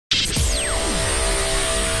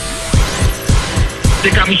They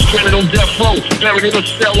got me stranded on death row, buried in a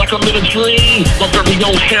cell like I'm in a dream. My very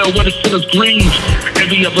own hell where the sinners grieve.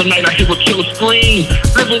 Every other night I hear a killer scream,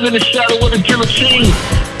 living in the shadow of the guillotine.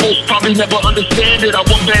 Most probably never understand it. I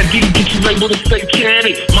want bad deed, get you able to stay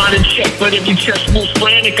candid. Mind in check, but every chest moves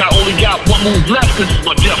frantic. I only got one move left, this is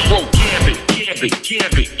my death row gambit. Gambit,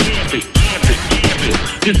 gambit, gambit, gambit, gambit.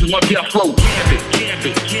 This is my death row gambit,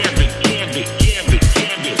 gambit, gambit, gambit, gambit,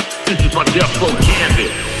 gambit. This is my death row gambit.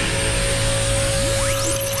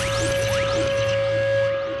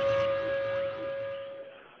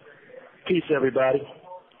 Peace, everybody.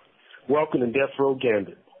 Welcome to Death Row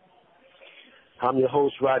Gambit. I'm your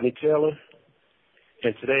host, Rodney Taylor,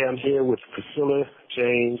 and today I'm here with Priscilla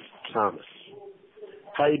James Thomas.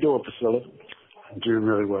 How you doing, Priscilla? I'm doing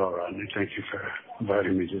really well, Rodney. Thank you for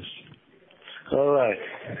inviting me to. All right.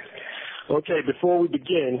 Okay, before we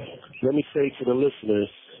begin, let me say to the listeners,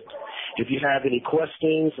 if you have any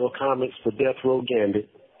questions or comments for Death Row Gambit,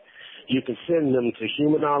 you can send them to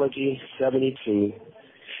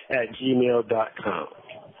humanology72@gmail.com.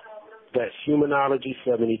 That's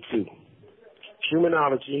humanology72.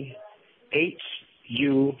 Humanology,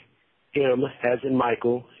 H-U-M as in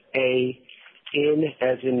Michael, A-N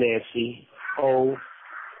as in Nancy, O-L-O-G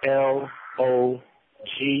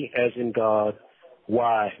as in God,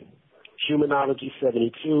 Y.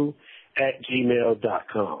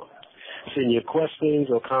 Humanology72@gmail.com. Send your questions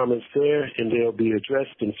or comments there, and they'll be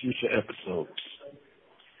addressed in future episodes.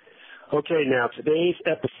 Okay, now today's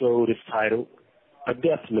episode is titled A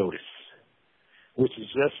Death Notice, which is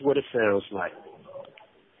just what it sounds like.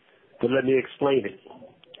 But let me explain it.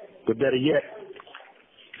 But better yet,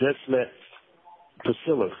 let's let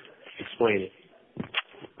Priscilla explain it.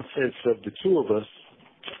 Since of the two of us,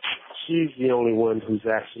 she's the only one who's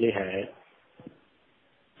actually had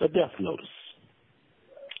a death notice.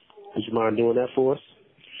 Would you mind doing that for us?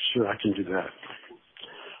 Sure, I can do that.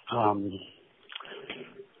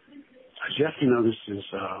 A death notice is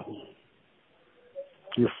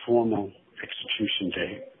your formal execution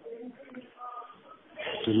date,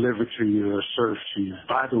 delivered to you or served to you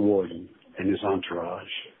by the warden and his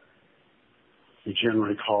entourage. You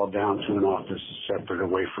generally call down to an office separate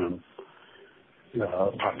away from the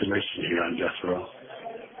population here on death row.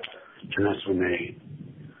 And that's when they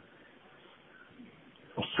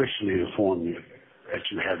officially inform you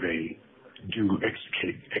that you have a due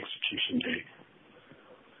execution date.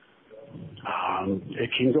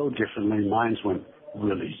 It can go differently. Mine went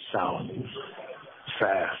really south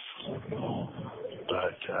fast,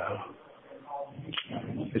 but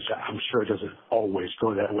I'm sure it doesn't always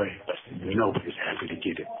go that way, but nobody's happy to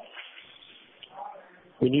get it.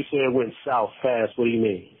 When you say it went south fast, what do you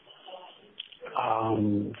mean?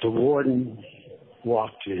 The warden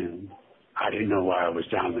walked in. I didn't know why I was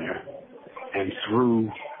down there, and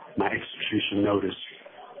threw my execution notice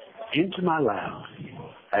into my lap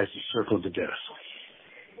as he circled the desk.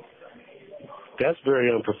 That's very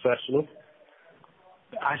unprofessional.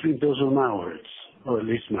 I think those were my words, or at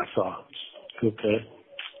least my thoughts. Okay.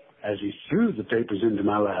 As he threw the papers into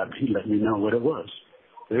my lap, he let me know what it was.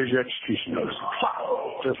 There's your execution notice.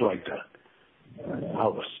 Just like that. I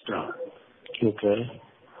was stunned. Okay.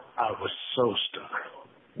 I was so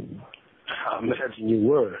stunned. I imagine you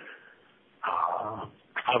were.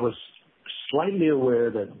 I was slightly aware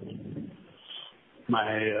that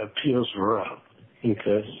my appeals were up.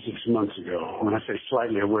 Okay. 6 months ago. When I say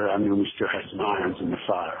slightly aware, I mean we still had some irons in the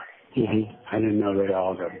fire. Mm-hmm. I didn't know they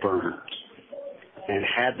all got burned. And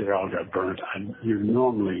had they all got burned, you're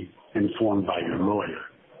normally informed by your lawyer.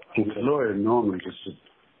 And the lawyer normally gets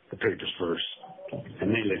the papers first,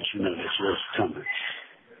 and they let you know that yours is coming.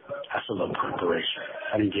 That's a little preparation.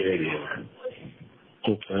 I didn't get any of that.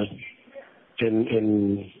 Okay.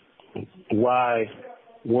 And why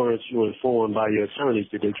weren't you informed by your attorneys?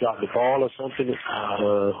 Did they drop the ball or something?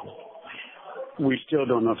 We still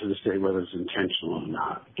don't know to this day whether it's intentional or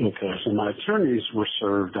not. Okay. So my attorneys were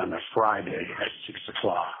served on a Friday at 6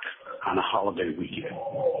 o'clock on a holiday weekend.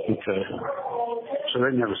 Okay. So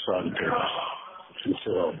they never saw the papers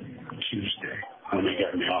until Tuesday when they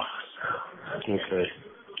got in the office. Okay.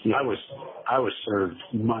 I was served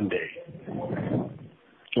Monday.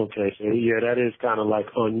 Okay, so yeah, that is kind of like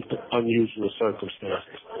unusual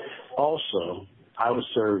circumstances. Also, I was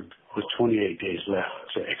served with 28 days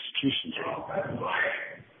left to execution date.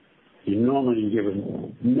 You normally give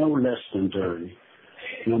them no less than 30,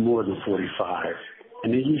 no more than 45,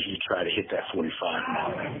 and they usually try to hit that 45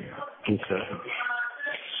 mark. Okay.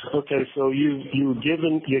 Okay, so you're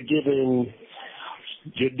given your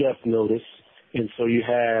death notice, and so you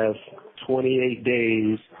have 28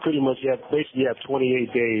 days. Pretty much, you have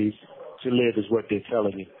 28 days to live, is what they're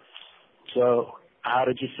telling you. So How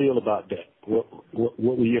did you feel about that? What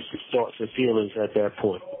were your thoughts and feelings at that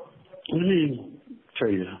point? Let me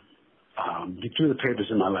tell you, you threw the papers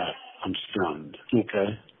in my lap. I'm stunned.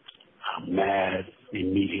 Okay. I'm mad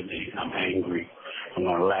immediately. I'm angry. I'm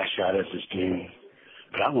going to lash out at this dude.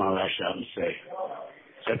 But I want to lash out and say,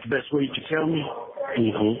 is that the best way you can tell me?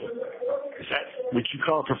 Mm-hmm. Is that what you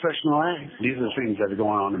call a professional act? These are the things that are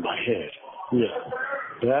going on in my head. Yeah.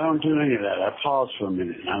 But I don't do any of that. I pause for a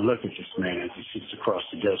minute and I look at this man as he sits across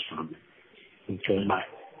the desk from me. Okay. My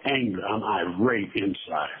anger, I'm irate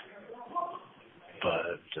inside.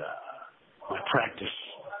 But my practice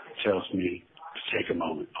tells me to take a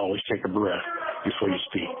moment. Always take a breath before you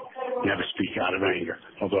speak. Never speak out of anger,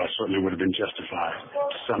 although I certainly would have been justified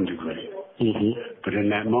to some degree. Mm-hmm. But in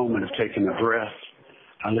that moment of taking a breath,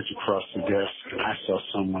 I looked across the desk and I saw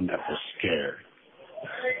someone that was scared.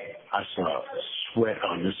 I saw sweat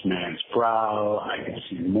on this man's brow. I could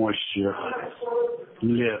see moisture on his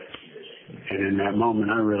lip. And in that moment,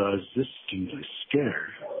 I realized this dude is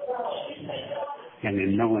scared. And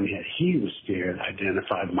in knowing that he was scared, I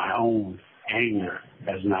identified my own anger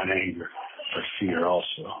as not anger, but fear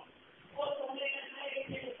also.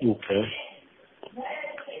 Okay.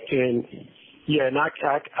 And yeah, and I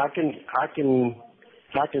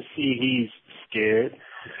can see he's scared,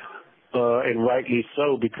 and rightly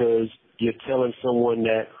so, because you're telling someone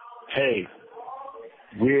that, hey,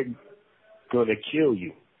 we're gonna kill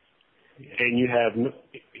you, and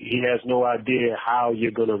he has no idea how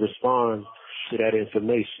you're gonna respond to that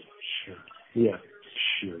information. Sure. Yeah.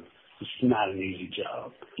 Sure. It's not an easy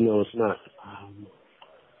job. No, it's not.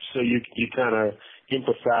 So you kind of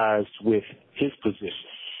empathized with his position.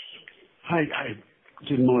 I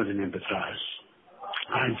did more than empathize.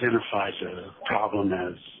 I identified the problem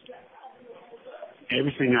as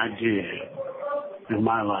everything I did in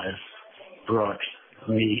my life brought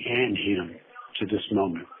me and him to this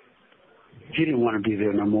moment. He didn't want to be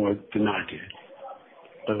there no more than I did.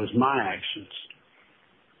 But it was my actions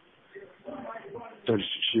 36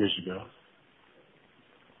 years ago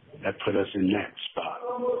that put us in that spot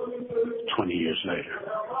 20 years later.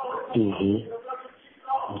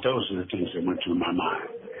 Mm-hmm. Those are the things that went through my mind.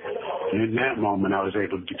 And in that moment, I was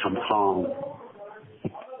able to become calm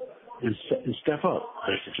and step up,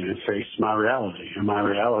 basically, and face my reality. And my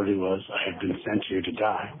reality was I had been sent here to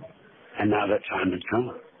die, and now that time had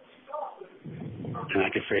come. And I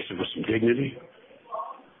could face it with some dignity,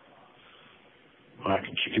 or I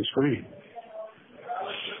could kick and scream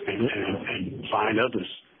and find others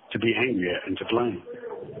to be angry at and to blame.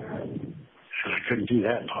 And I couldn't do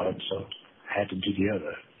that part, so I had to do the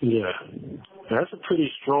other. Yeah. That's a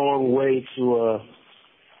pretty strong way to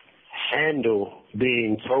handle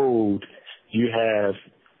being told you have,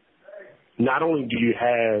 not only do you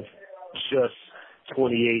have just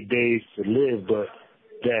 28 days to live, but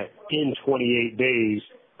that in 28 days,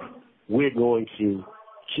 we're going to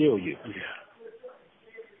kill you.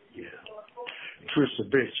 Yeah. Truth's a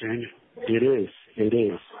bitch, ain't it? It is. It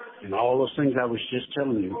is. And all those things I was just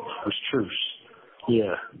telling you was truths.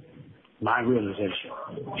 Yeah. My realization.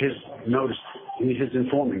 His notice, his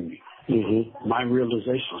informing me. Mm-hmm. My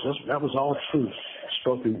realizations. That was all truth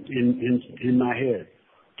spoken in my head,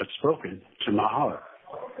 but spoken to my heart.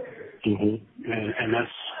 Mm-hmm. And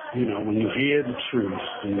that's, when you hear the truth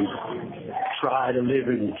and you try to live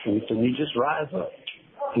in the truth, and you just rise up.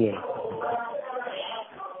 Yeah.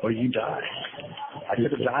 Or you die. I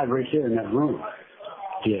could have died right here in that room.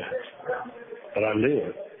 Yeah. But I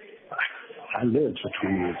lived. I lived for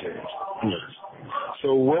 28 days. Yes.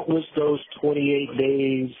 So what was those 28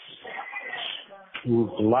 days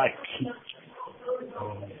like?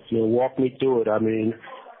 Walk me through it. I mean,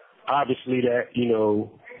 obviously that,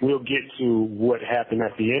 we'll get to what happened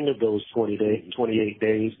at the end of those 28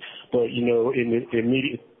 days, but, in the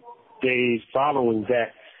immediate days following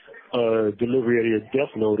that delivery of your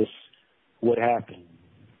death notice, what happened?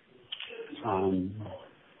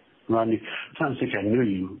 Rodney, I'm trying to think I knew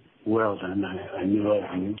you well then. I knew of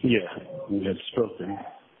you. Yeah. We had spoken.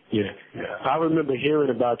 Yeah. I remember hearing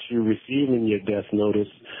about you receiving your death notice.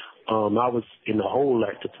 I was in the hole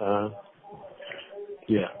at the time.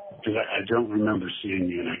 Yeah. Because I don't remember seeing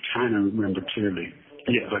you, and I kind of remember clearly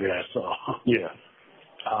everybody I saw. Yeah.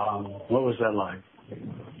 What was that like?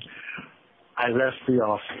 I left the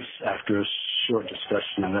office after a short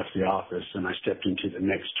discussion. I left the office, and I stepped into the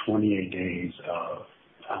next 28 days of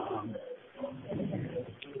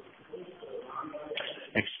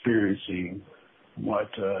experiencing what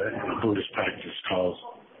in a Buddhist practice calls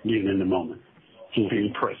being in the moment,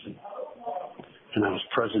 being present. And I was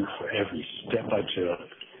present for every step I took,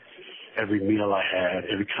 every meal I had,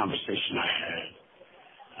 every conversation I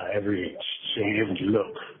had. every exchange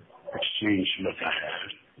look I had.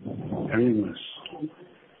 Everything was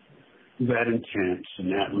that intense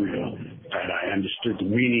and that real that I understood the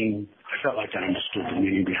meaning. I felt like I understood the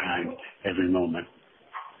meaning behind every moment.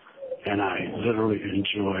 And I literally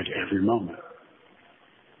enjoyed every moment.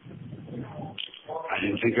 I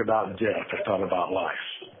didn't think about death. I thought about life.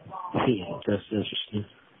 That's interesting.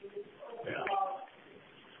 Yeah.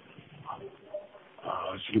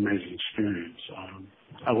 It's an amazing experience.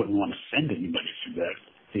 I wouldn't want to send anybody through that.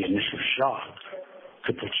 The initial shock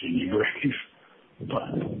could put you in your grave. But,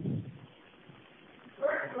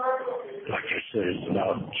 like I said, it's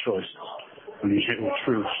about choices. When you hit with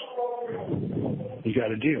truth, you got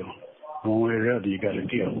to deal. One way or the other, you got to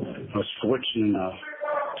deal. I was fortunate enough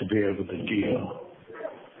to be able to deal.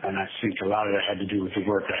 And I think a lot of that had to do with the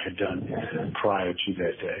work I had done prior to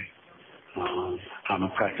that day. I'm a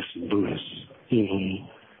practicing Buddhist. Mm-hmm.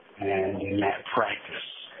 And in that practice,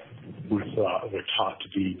 we're taught to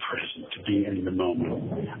be present, to be in the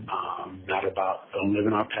moment. Not about, don't live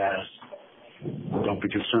in our past. Don't be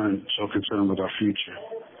so concerned with our future.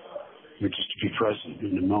 But just to be present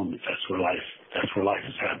in the moment. That's where life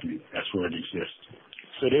is happening. That's where it exists.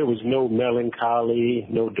 So there was no melancholy,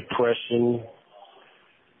 no depression?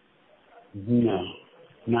 No,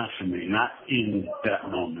 not for me. Not in that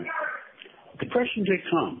moment. Depression did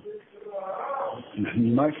come.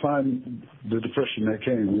 You might find the depression that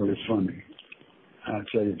came really funny. I'll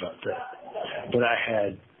tell you about that. But I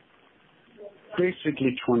had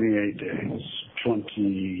basically 28 days,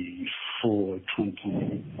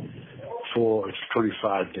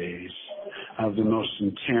 25 days of the most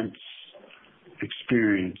intense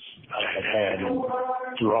experience I had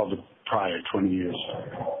through all the prior 20 years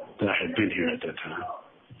that I had been here at that time.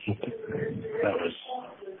 That was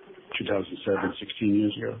 2007, 16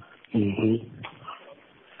 years ago. Mm-hmm.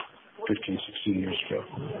 15, 16 years ago.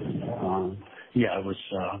 It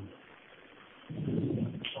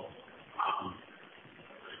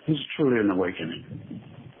was truly an awakening.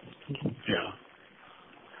 Yeah.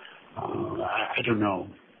 I don't know,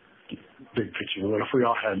 big picture. What if we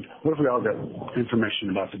all got information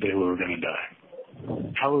about the day we were going to die?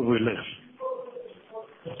 How would we live?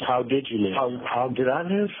 How did you live? How did I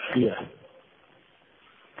live? Yeah.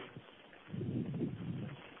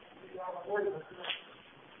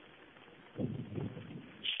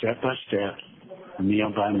 Step by step,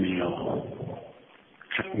 meal by meal,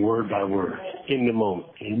 word by word. In the moment.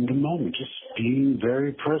 In the moment, just being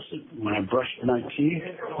very present. When I brushed my teeth,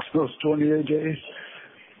 those 28 days,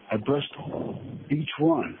 I brushed each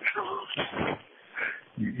one.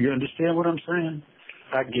 You understand what I'm saying?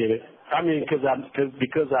 I get it. I mean,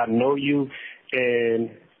 because I know you,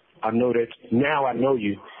 and I know that now I know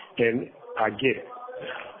you, and I get it.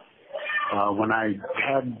 When I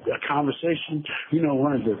had a conversation,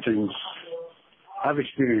 one of the things, I've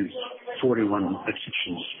experienced 41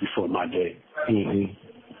 addictions before my day. Mm-hmm.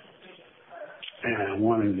 And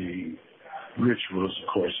one of the rituals, of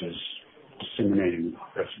course, is the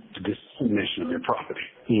dissemination of your property.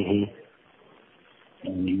 Mm-hmm.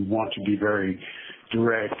 And you want to be very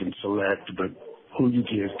direct and select, but who you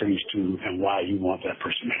give things to and why you want that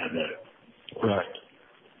person to have that. Right.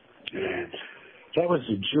 And that was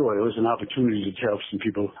a joy. It was an opportunity to tell some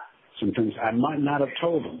people some things I might not have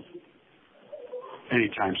told them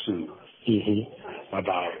anytime soon. Mm-hmm.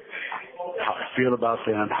 About how I feel about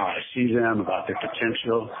them, how I see them, about their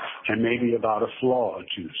potential, and maybe about a flaw or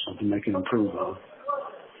two, something they can improve on.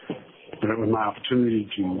 But it was my opportunity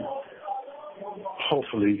to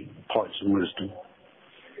hopefully impart some wisdom.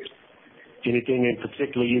 Anything in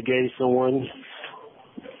particular you gave someone?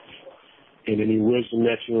 And any wisdom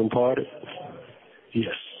that you imparted?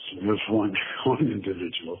 Yes, there was one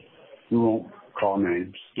individual. We won't call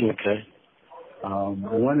names. Okay.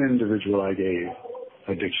 One individual I gave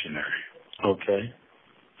a dictionary. Okay.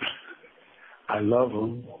 I love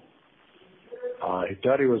him. He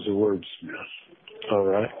thought he was a wordsmith. All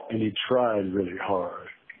right. And he tried really hard.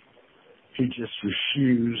 He just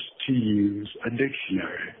refused to use a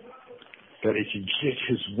dictionary, that he could get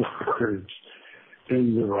his words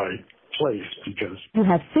in the right place, because you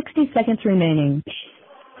have 60 seconds remaining.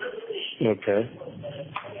 Okay.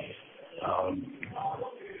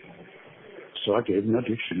 So I gave him a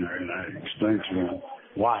dictionary, and I explained to him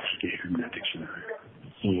why I gave him that dictionary.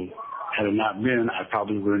 Mm. Had it not been, I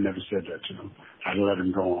probably would have never said that to him. I'd let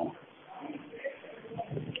him go on.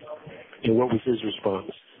 And what was his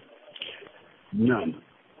response? None.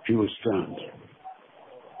 He was stunned.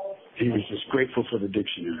 He was just grateful for the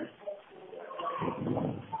dictionary.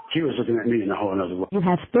 He was looking at me in a whole other way. You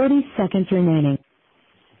have 30 seconds remaining.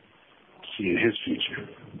 Seeing his future.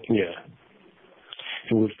 Yeah.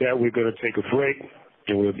 And with that, we're going to take a break,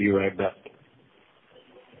 and we'll be right back.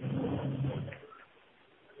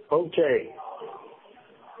 Okay.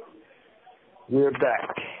 We're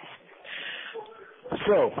back.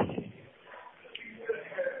 So,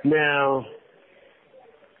 now,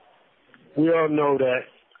 we all know that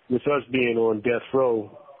with us being on death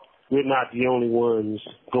row, we're not the only ones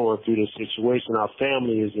going through this situation. Our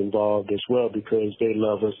family is involved as well because they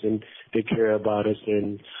love us and they care about us,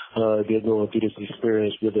 and they're going through this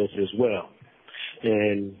experience with us as well.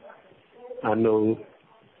 And I know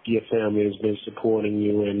your family has been supporting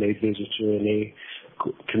you, and they visit you and they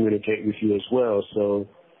communicate with you as well. So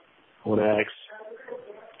I want to ask,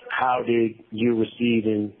 how did you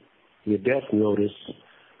receiving your death notice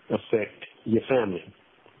affect your family?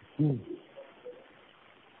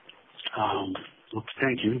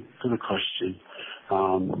 Thank you for the question.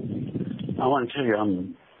 I want to tell you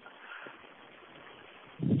I'm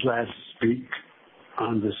glad to speak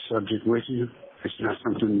on this subject with you. It's not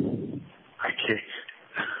something I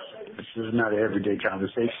can't. This is not an everyday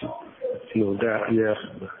conversation. No doubt, yeah.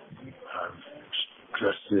 I've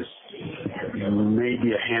addressed this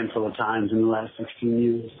maybe a handful of times in the last 16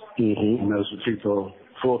 years. Mm-hmm. And those were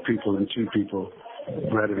 4 people and 2 people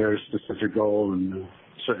who had a very specific goal and a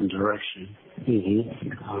certain direction.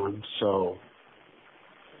 Mm-hmm. So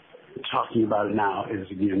talking about it now is,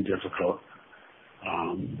 again, difficult,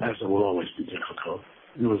 as it will always be difficult.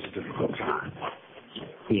 It was a difficult time.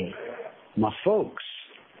 Yeah. My folks,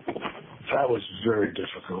 that was very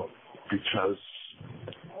difficult because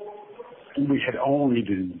we had only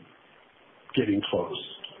been getting close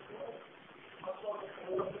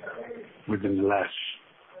within a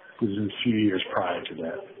few years prior to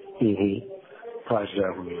that. Mm-hmm. Prior to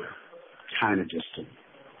that, we were kind of distant.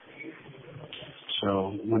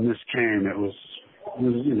 So when this came, it was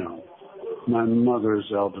my mother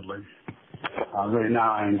is elderly. Right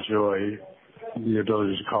now I enjoy the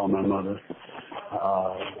ability to call my mother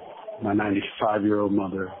my 95-year-old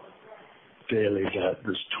mother daily. That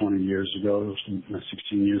was 20 years ago,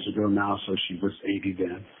 16 years ago now, so she was 80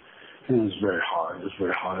 then. And it was very hard. It was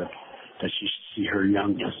very hard that she should see her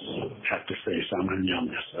youngest have to face, I'm her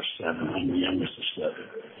youngest of 7, I'm the youngest of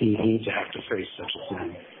 7. Mm-hmm. To have to face such a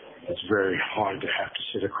thing, it's very hard to have to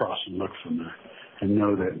sit across and look from her and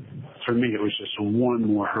know that for me it was just one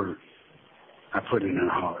more hurt I put in her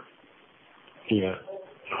heart. Yeah.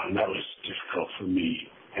 And that was difficult for me,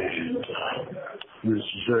 and it was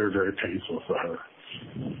very, very painful for her.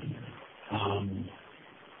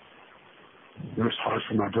 It was hard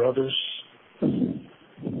for my brothers.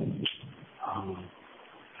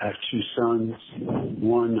 I have 2 sons.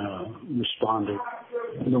 One responded.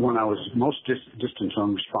 The one I was most distant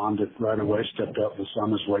from responded right away, stepped up, was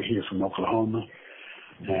on his way here from Oklahoma.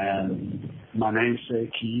 And my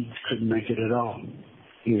namesake, he couldn't make it at all.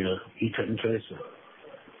 He couldn't face it.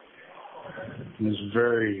 It was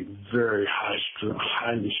very, very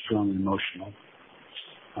highly strung emotional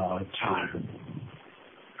time.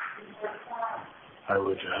 I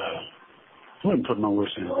wouldn't put my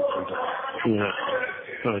words in it for that.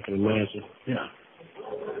 Yeah, I can imagine. Yeah.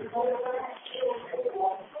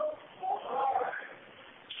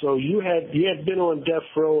 So you had been on death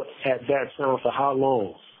row at that time for how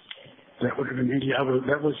long? That would have been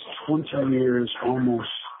that was 20 years almost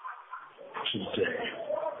today.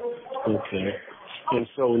 Okay. And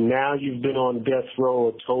so now you've been on death row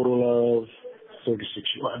a total of 36 years.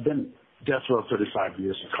 Well, I've been death row 35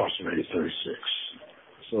 years, incarcerated 36.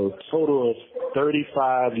 So total of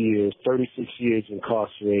 35 years, 36 years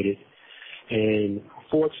incarcerated. And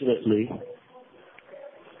fortunately,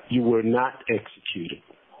 you were not executed.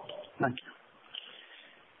 Thank you.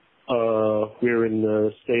 We're in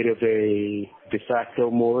the state of a de facto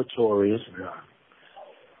moratorium. Yeah.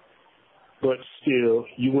 But still,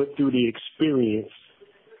 you went through the experience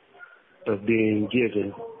of being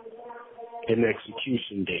given an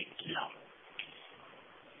execution date. Yeah.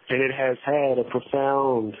 And it has had a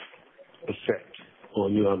profound effect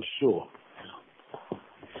on you, I'm sure.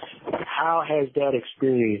 How has that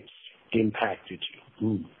experience impacted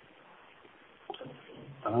you?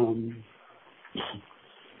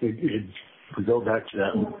 We go back to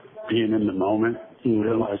that being in the moment,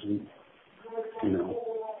 realizing,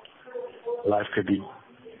 life could be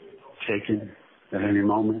taken at any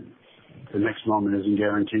moment. The next moment isn't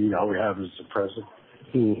guaranteed. All we have is the present.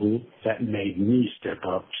 Mm-hmm. That made me step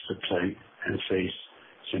up to the plate and face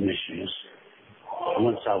some issues.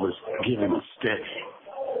 Once I was given a stay,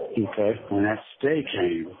 when that stay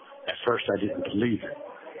came, at first I didn't believe it.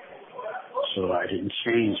 So I didn't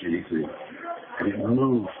change anything. I didn't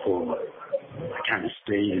move forward. I kind of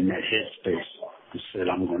stayed in that headspace and said,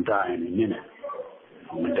 I'm going to die in a minute.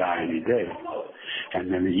 I'm going to die any day.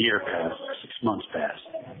 And then a year passed, 6 months passed,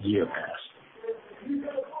 a year passed,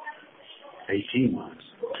 18 months,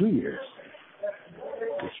 2 years.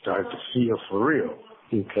 It started to feel for real.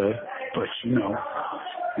 Okay. But,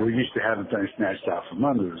 we're used to having things snatched out from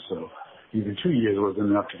under us, so even 2 years wasn't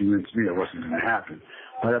enough to convince me it wasn't going to happen.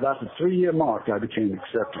 But about the 3-year mark, I became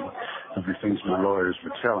accepting of the things my lawyers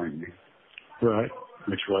were telling me. Right.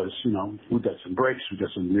 Which was, we got some breaks. We got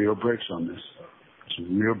some real breaks on this.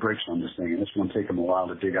 Some real breaks on this thing. And it's going to take them a while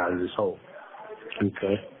to dig out of this hole.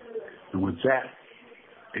 Okay. And with that,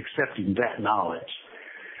 accepting that knowledge,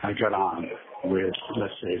 I got on with,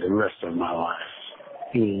 let's say, the rest of my life.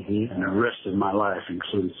 Mm-hmm. And the rest of my life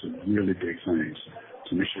included some really big things,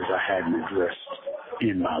 some issues I hadn't addressed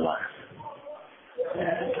in my life.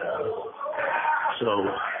 And so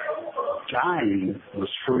dying was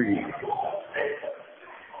free.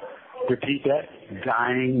 Repeat that.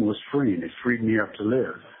 Dying was free, and it freed me up to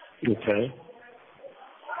live. Okay.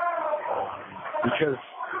 Because,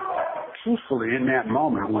 truthfully, in that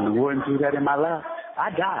moment, when the warden threw that in my lap, I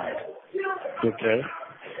died. Okay.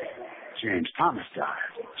 James Thomas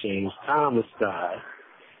died. James Thomas died.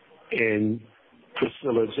 And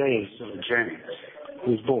Priscilla James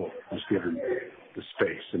was born. Was given the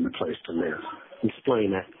space and the place to live.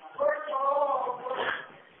 Explain that.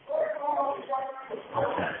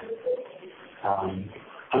 Okay.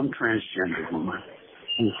 I'm transgender woman.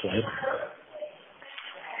 Okay.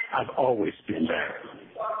 I've always been that.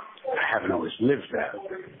 I haven't always lived that.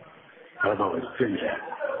 I've always been that.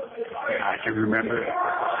 I can remember,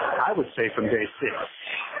 I would say from day 6,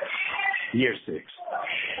 year 6.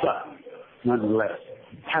 But nonetheless,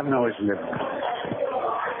 haven't always lived that.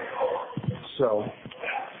 So,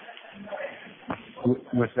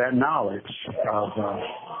 with that knowledge of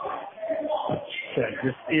that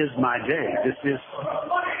this is my day, this is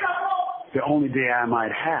the only day I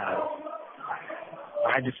might have,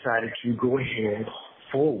 I decided to go ahead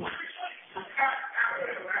forward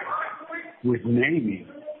with naming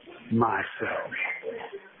myself.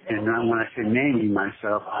 And when I say naming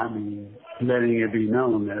myself, I mean letting it be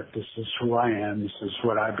known that this is who I am, this is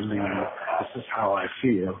what I believe, this is how I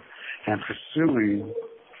feel, and pursuing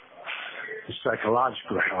the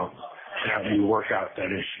psychological help to help me work out that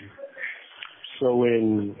issue. So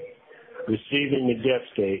in receiving the death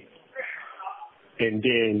state and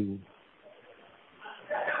then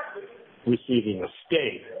receiving a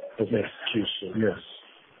stay of execution, yes,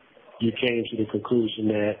 you came to the conclusion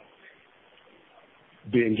that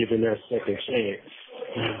being given that second chance,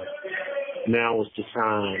 now is the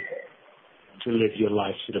time to live your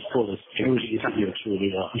life to the fullest and be who you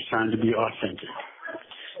truly are. It's time to be authentic.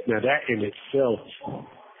 Now that in itself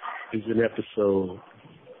is an episode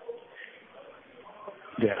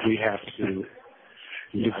that we have to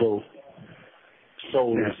devote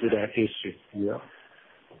solely to that issue. Yeah.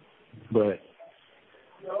 But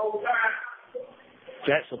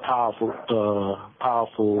that's a powerful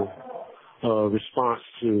response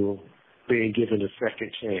to being given a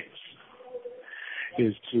second chance,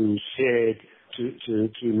 is to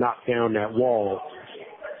to knock down that wall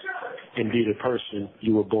and be the person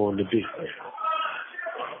you were born to be.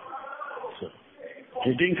 So,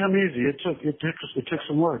 it didn't come easy. It took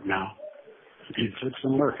some work now. It took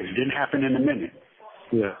some work. It didn't happen in a minute.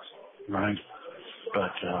 yes. Right?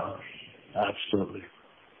 But absolutely.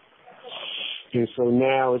 And so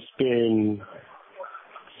now it's been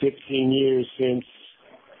 15 years since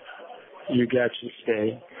you got your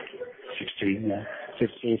stay. 16, yeah.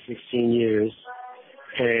 15, 16 years.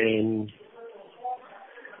 And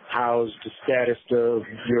how's the status of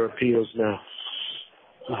your appeals now?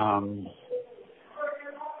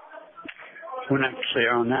 We're not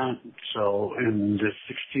clear on that. So in the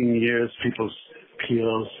 16 years, people's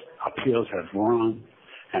appeals have run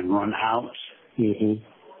out. Mm-hmm.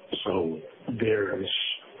 So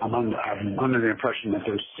I'm under the impression that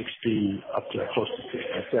there's 60, up to close to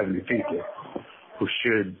 60, 70 people who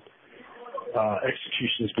should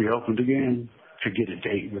executions be opened again to get a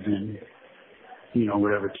date within,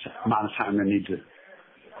 whatever amount of time they need to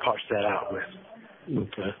parse that out with.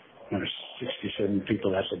 Okay. There's 60, 70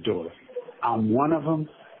 people at the door. I'm one of them,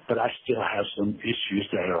 but I still have some issues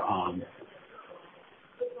that are on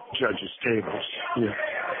judges' tables. Yeah.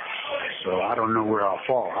 So I don't know where I'll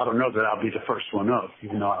fall. I don't know that I'll be the first one up,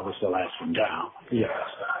 even though I was the last one down. Yes.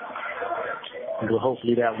 Well,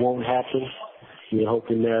 hopefully that won't happen. We're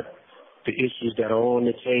hoping that the issues that are on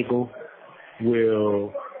the table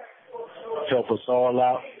will help us all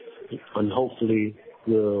out, and hopefully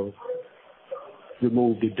will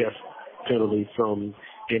remove the death penalty from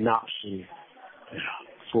an option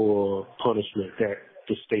for punishment that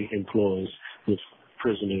the state employs with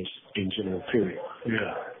prisoners in general, period.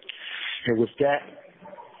 Yeah. And with that,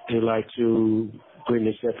 I'd like to bring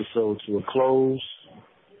this episode to a close.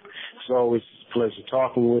 It's always a pleasure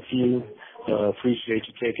talking with you. Appreciate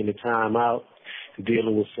you taking the time out and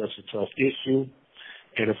dealing with such a tough issue.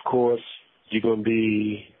 And of course, you're going to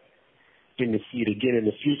be in the feed again in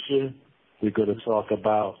the future. We're going to talk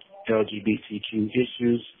about LGBTQ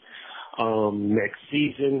issues next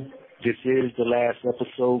season. This is the last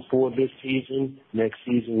episode for this season. Next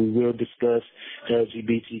season, we will discuss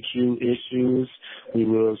LGBTQ issues. We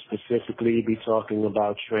will specifically be talking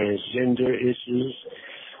about transgender issues,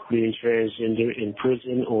 being transgender in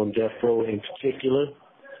prison, on death row in particular.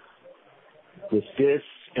 With this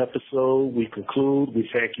episode, we conclude. We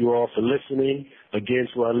thank you all for listening. Again,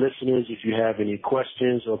 to our listeners, if you have any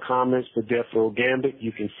questions or comments for Death Row Gambit,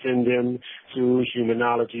 you can send them to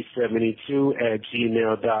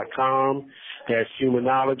humanology72@gmail.com. That's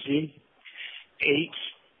humanology,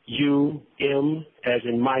 HUM as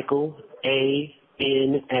in Michael,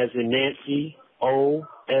 AN as in Nancy,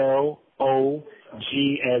 OLOG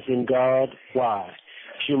as in God, Y.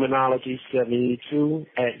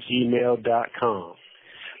 humanology72@gmail.com.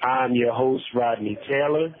 I'm your host, Rodney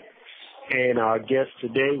Taylor, and our guest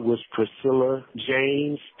today was Priscilla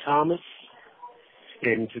James Thomas,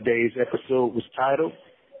 and today's episode was titled,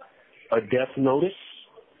 A Death Notice.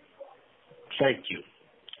 Thank you.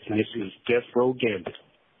 And this is Death Row Gambit.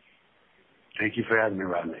 Thank you for having me,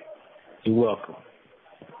 Rodney. You're welcome.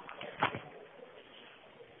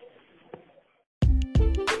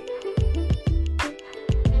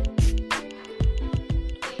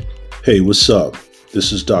 Hey, what's up?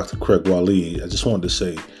 This is Dr. Craig Waleed. I just wanted to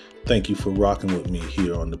say thank you for rocking with me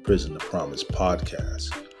here on the Prison to Promise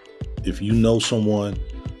podcast. If you know someone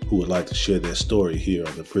who would like to share their story here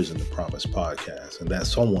on the Prison to Promise podcast, and that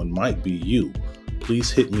someone might be you, please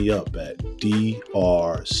hit me up at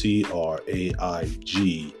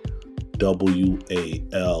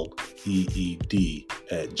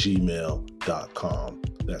drcraigwaleed@gmail.com.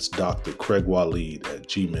 That's Dr. Craig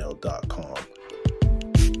Waleed@gmail.com.